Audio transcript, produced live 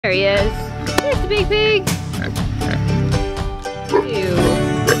There he is. There's the big pig. Ew.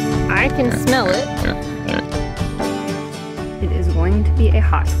 I can smell it. It is going to be a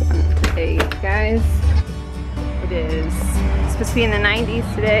hot one today, guys. It is supposed to be in the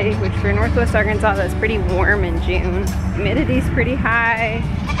 90s today, which for Northwest Arkansas, that's pretty warm in June. Humidity's pretty high.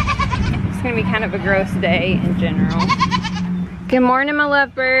 It's gonna be kind of a gross day in general. Good morning, my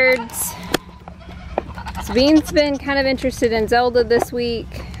lovebirds. Sabine's been kind of interested in Zelda this week,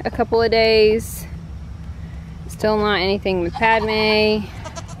 a couple of days. Still not anything with Padme,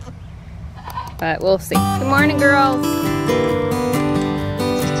 but we'll see. Good morning, girls.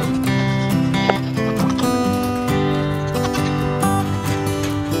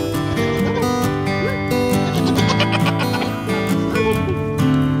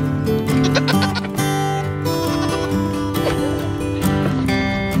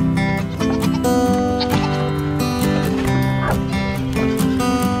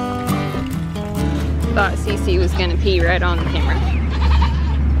 Thought Cece was gonna pee right on the camera.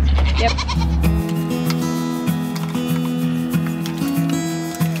 Yep.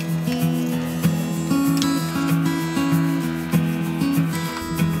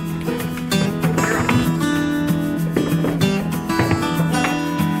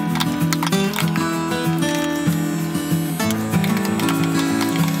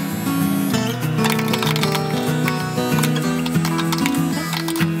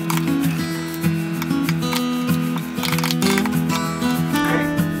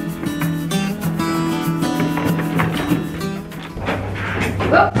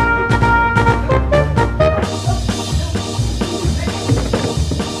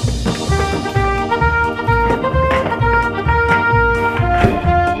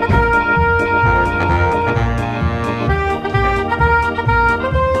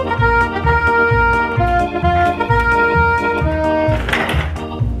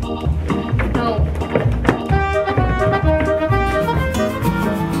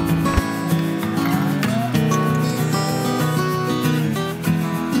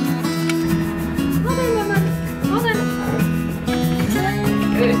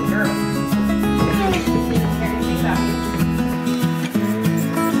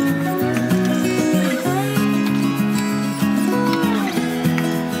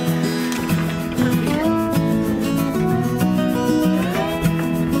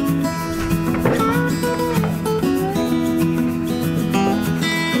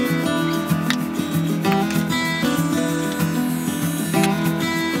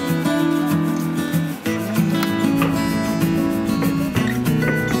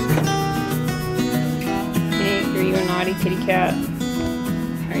 Kitty cat,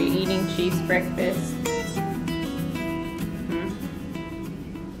 are you eating cheese breakfast?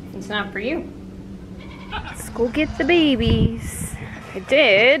 It's not for you. Let's go get the babies. I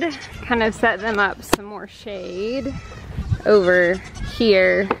did kind of set them up some more shade over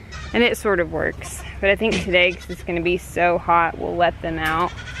here, and it sort of works. But I think today, because it's going to be so hot, we'll let them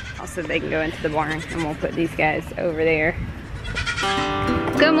out. Also, they can go into the barn, and we'll put these guys over there.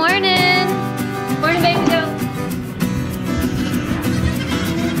 Good morning! Morning, baby, go!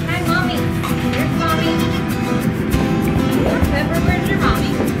 Pepper, where's your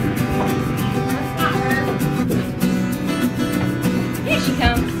mommy? That's not her. Here she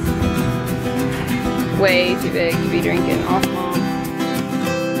comes. Way too big to be drinking off mom.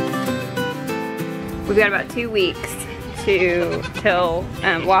 We've got about 2 weeks till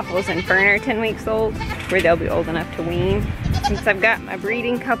Waffles and Fern are 10 weeks old, where they'll be old enough to wean. Since I've got my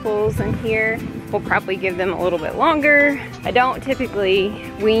breeding couples in here, we'll probably give them a little bit longer. I don't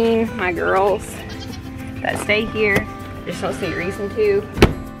typically wean my girls that stay here. I just don't see a reason to,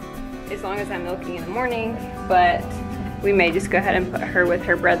 as long as I'm milking in the morning, but we may just go ahead and put her with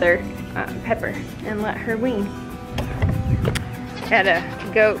her brother, Pepper, and let her wean. Had a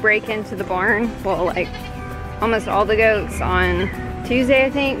goat break into the barn, well, like almost all the goats on Tuesday, I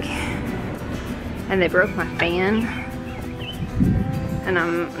think, and they broke my fan, and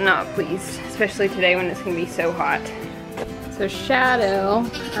I'm not pleased, especially today when it's gonna be so hot. So Shadow,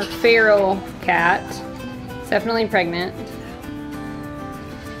 our feral cat, definitely pregnant.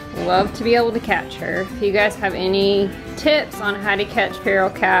 Love to be able to catch her. If you guys have any tips on how to catch feral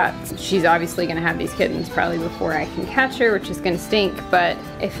cats, she's obviously gonna have these kittens probably before I can catch her, which is gonna stink, but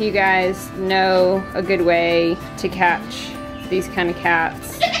if you guys know a good way to catch these kind of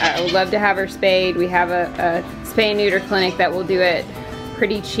cats, I would love to have her spayed. We have a spay and neuter clinic that will do it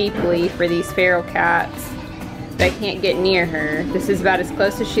pretty cheaply for these feral cats. I can't get near her. This is about as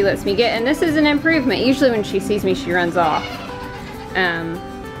close as she lets me get, and this is an improvement. Usually when she sees me, she runs off.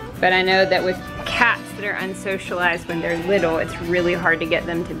 But I know that with cats that are unsocialized when they're little, it's really hard to get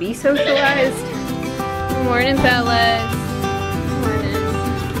them to be socialized. Good morning, fellas.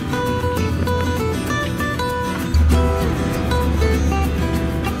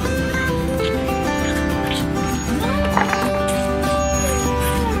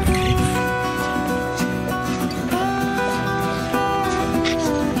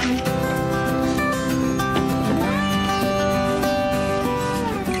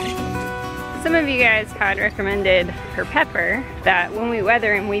 Some of you guys had recommended for Pepper that when we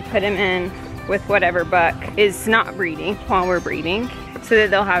weather him, we put him in with whatever buck is not breeding while we're breeding, so that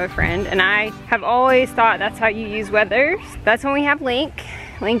they'll have a friend. And I have always thought that's how you use wethers. That's when we have Link.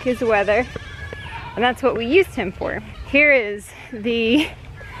 Link is a wether, and that's what we used him for. Here is the,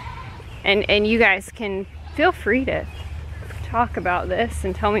 and you guys can feel free to talk about this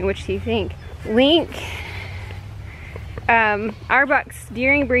and tell me what you think. Link, our bucks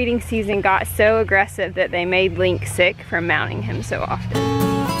during breeding season got so aggressive that they made Link sick from mounting him so often.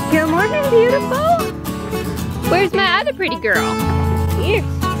 Good morning, beautiful. Where's my other pretty girl? Here.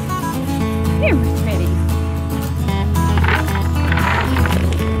 Here, my pretty.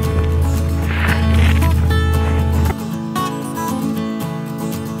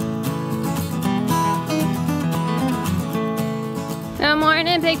 Good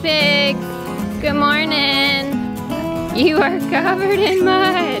morning, Big Pig. Good morning. You are covered in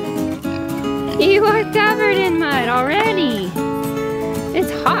mud. You are covered in mud already. It's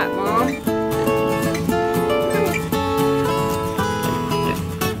hot, Mom.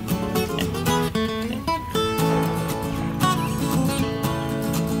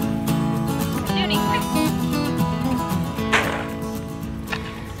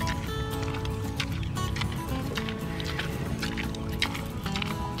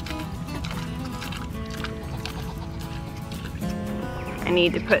 I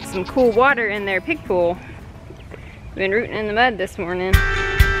need to put some cool water in their pig pool. Been rooting in the mud this morning.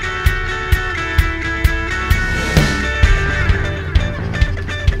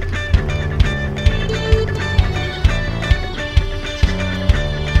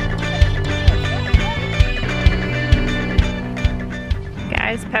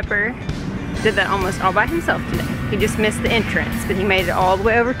 Guys, Pepper did that almost all by himself today. He just missed the entrance, but he made it all the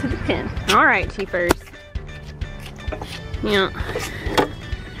way over to the pen. All right, Cheapers. Yeah.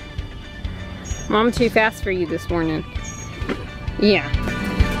 Mom too fast for you this morning. Yeah.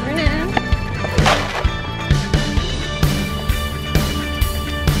 Morning.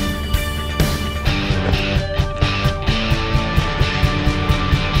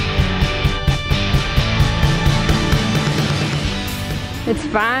 It's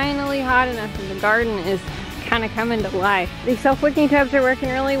finally hot enough and the garden is kind of coming to life. These self-wicking tubs are working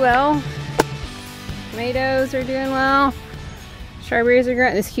really well. Tomatoes are doing well. Strawberries are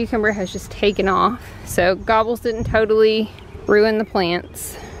growing. This cucumber has just taken off. So gobbles didn't totally ruin the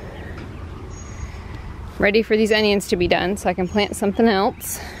plants. Ready for these onions to be done so I can plant something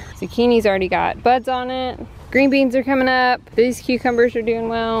else. Zucchini's already got buds on it. Green beans are coming up. These cucumbers are doing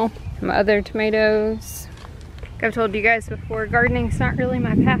well. My other tomatoes. Like I've told you guys before, gardening's not really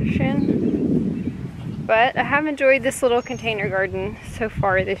my passion. But I have enjoyed this little container garden so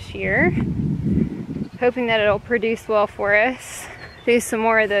far this year. Hoping that it'll produce well for us. Do some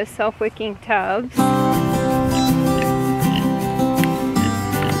more of those self-wicking tubs.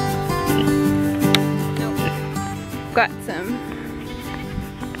 Got some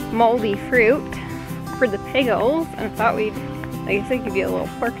moldy fruit for the piggles, and I thought we'd, I guess it could be a little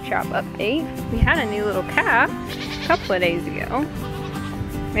pork chop update. We had a new little calf a couple of days ago.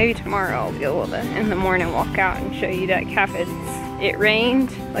 Maybe tomorrow I'll be able to, in the morning, walk out and show you that calf. It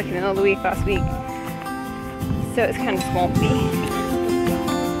rained like in the middle of the week last week. So it's kind of swampy.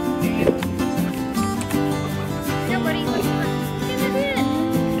 Yeah, buddy. Get it in.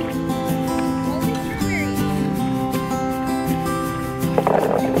 Moldy strawberries.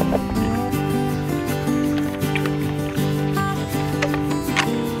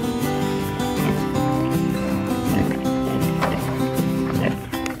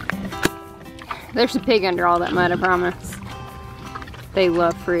 There's a pig under all that mud, I promise. They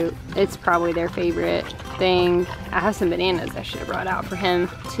love fruit. It's probably their favorite thing. I have some bananas I should have brought out for him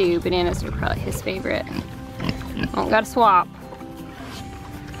too. Bananas are probably his favorite. Oh, gotta swap.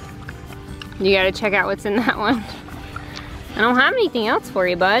 You gotta check out what's in that one. I don't have anything else for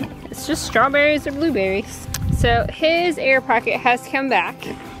you, bud. It's just strawberries or blueberries. So his air pocket has come back.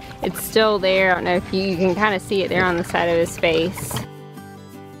 It's still there. I don't know if you can kind of see it there on the side of his face.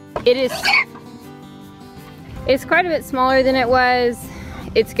 It's quite a bit smaller than it was.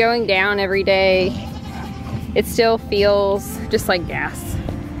 It's going down every day. It still feels just like gas.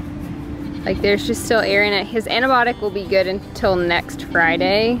 Like there's just still air in it. His antibiotic will be good until next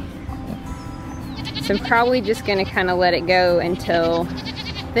Friday. So I'm probably just gonna kind of let it go until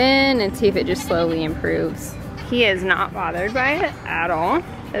then and see if it just slowly improves. He is not bothered by it at all.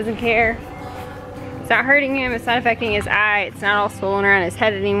 Doesn't care. It's not hurting him, it's not affecting his eye, it's not all swollen around his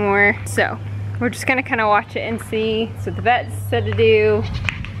head anymore. So we're just gonna kind of watch it and see. That's what the vet said to do.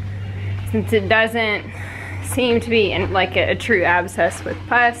 Since it doesn't seem to be like a true abscess with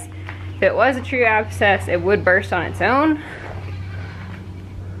pus. If it was a true abscess, it would burst on its own.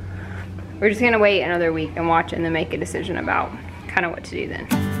 We're just gonna wait another week and watch and then make a decision about kind of what to do then.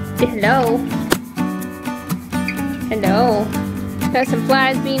 Hello. Hello. Got some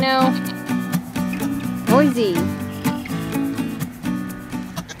flies, Bino? Noisy.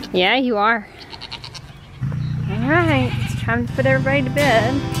 Yeah, you are. All right, it's time to put everybody to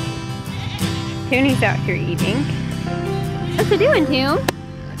bed. Cooney's out here eating. What's he doing, Toon?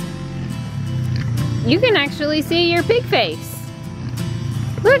 You can actually see your pig face.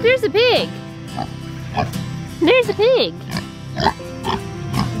 Look, there's a pig. There's a pig.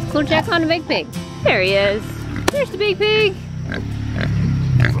 Let's go check on the big pig. There he is. There's the big pig.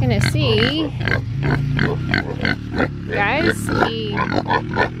 Just gonna see. Guys,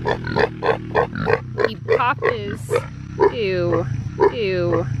 he popped his, ew.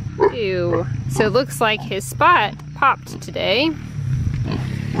 So it looks like his spot popped today.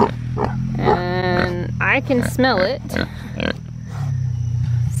 And I can smell it.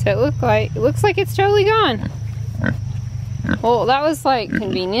 So it looks like it's totally gone. Well, that was like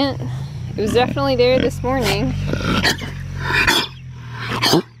convenient. It was definitely there this morning.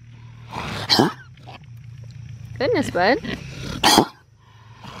 Goodness, bud.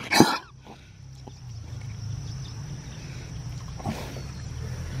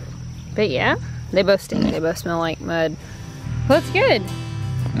 But yeah, they both stink. They both smell like mud. Well, that's good.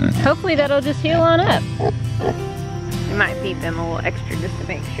 Hopefully that'll just heal on up. I might feed them a little extra just to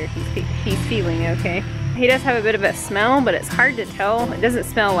make sure he's feeling okay. He does have a bit of a smell, but it's hard to tell. It doesn't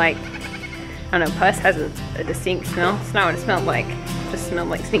smell like, I don't know, pus has a distinct smell. It's not what it smelled like. It just smelled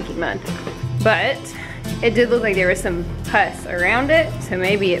like stinky mud. But it did look like there was some pus around it, so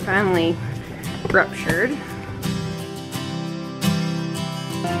maybe it finally ruptured.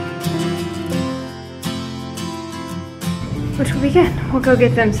 Which will be good. We'll go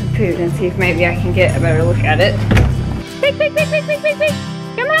get them some food and see if maybe I can get a better look at it. Pig, pig, pig, pig, pig, pig, pig!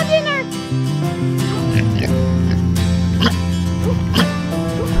 Come on, dinner!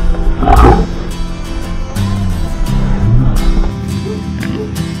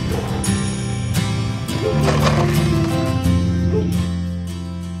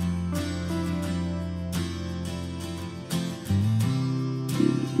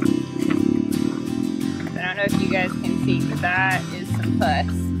 I don't know if you guys can see, but that is some pus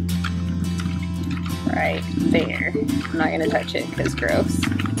right there. I'm not gonna touch it because gross.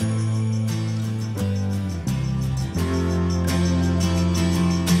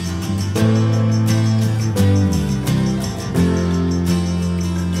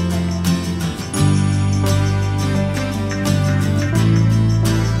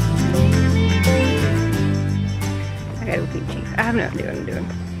 I gotta go feed Chief. I have no idea what I'm doing.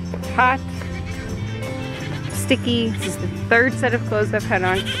 Hot. Sticky. This is the third set of clothes I've had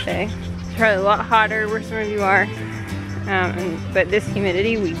on today. It's probably a lot hotter where some of you are. But this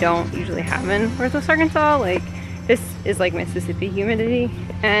humidity we don't usually have in Northwest Arkansas. Like, this is like Mississippi humidity.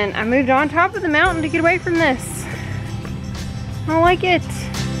 And I moved on top of the mountain to get away from this. I don't like it.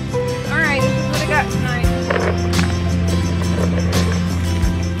 Alright, this is what I got tonight.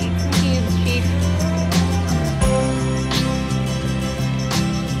 Eat some cubes, Chief.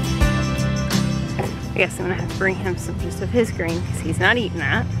 I guess I'm gonna have to bring him some just of his green because he's not eating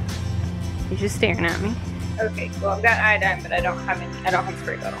that. He's just staring at me. Okay, well I've got iodine, but I don't have any. I don't have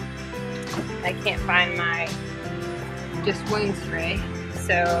spray bottle. I can't find my just wound spray,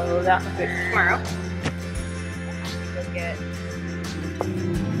 so that'll be good tomorrow. Go get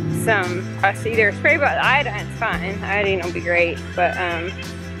some. Either a spray bottle. Iodine's fine. Iodine will be great, but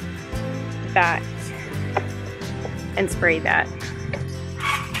that and spray that.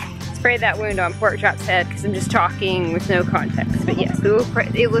 Spray that wound on PORKCHOP's head because I'm just talking with no context. But yes, we'll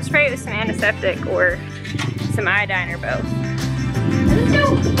spray it with some antiseptic or some iodine or both. Let's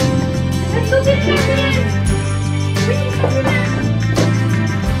go! Let's go get Catherine!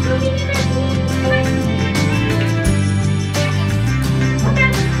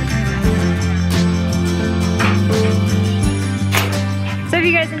 So if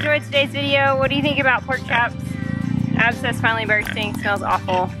you guys enjoyed today's video, what do you think about PORKCHOP's? Abscess finally bursting, smells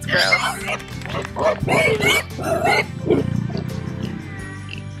awful, it's gross.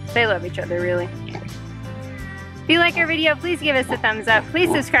 They love each other, really. If you like our video, please give us a thumbs up. Please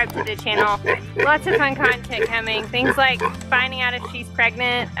subscribe to the channel. Lots of fun content coming. Things like finding out if she's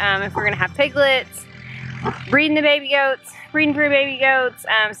pregnant, if we're gonna have piglets, breeding the baby goats, breeding for baby goats,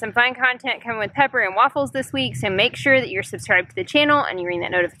 some fun content coming with Pepper and Waffles this week. So make sure that you're subscribed to the channel and you ring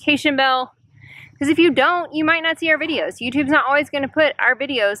that notification bell. Because if you don't, you might not see our videos. YouTube's not always gonna put our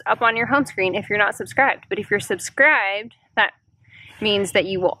videos up on your home screen if you're not subscribed. But if you're subscribed, that means that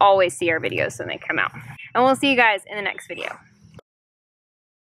you will always see our videos when they come out. And we'll see you guys in the next video.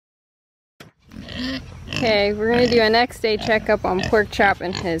 Okay, we're gonna do a next day checkup on PORKCHOP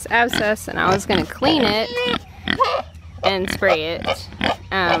and his abscess, and I was gonna clean it and spray it.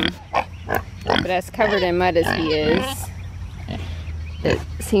 But as covered in mud as he is, it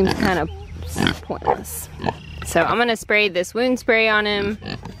seems kind of pointless. So I'm gonna spray this wound spray on him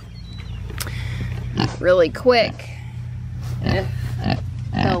really quick. If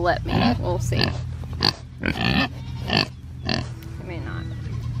he'll let me, we'll see. He may not.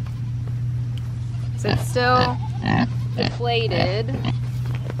 So it's still deflated.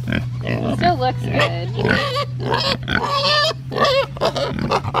 It still looks good.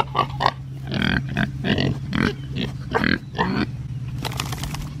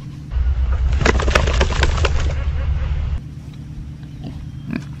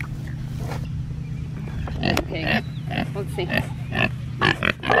 This pig. Let's see.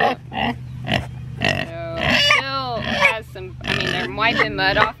 I'm wiping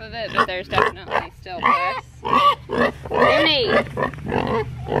mud off of it, but there's definitely still pus. Rooney!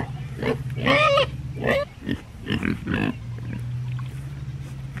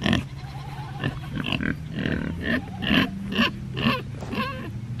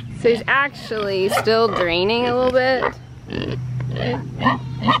 So he's actually still draining a little bit.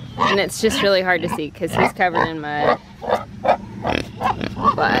 And it's just really hard to see because he's covered in mud.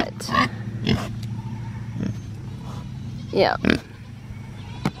 But yeah.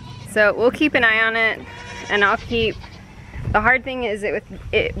 So we'll keep an eye on it, and I'll keep. The hard thing is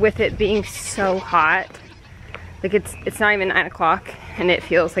with it being so hot, like it's not even 9 o'clock, and it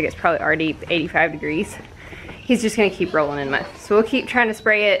feels like it's probably already 85 degrees. He's just gonna keep rolling in mud. So we'll keep trying to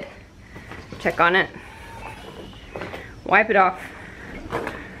spray it, check on it, wipe it off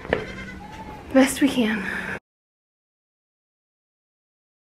best we can.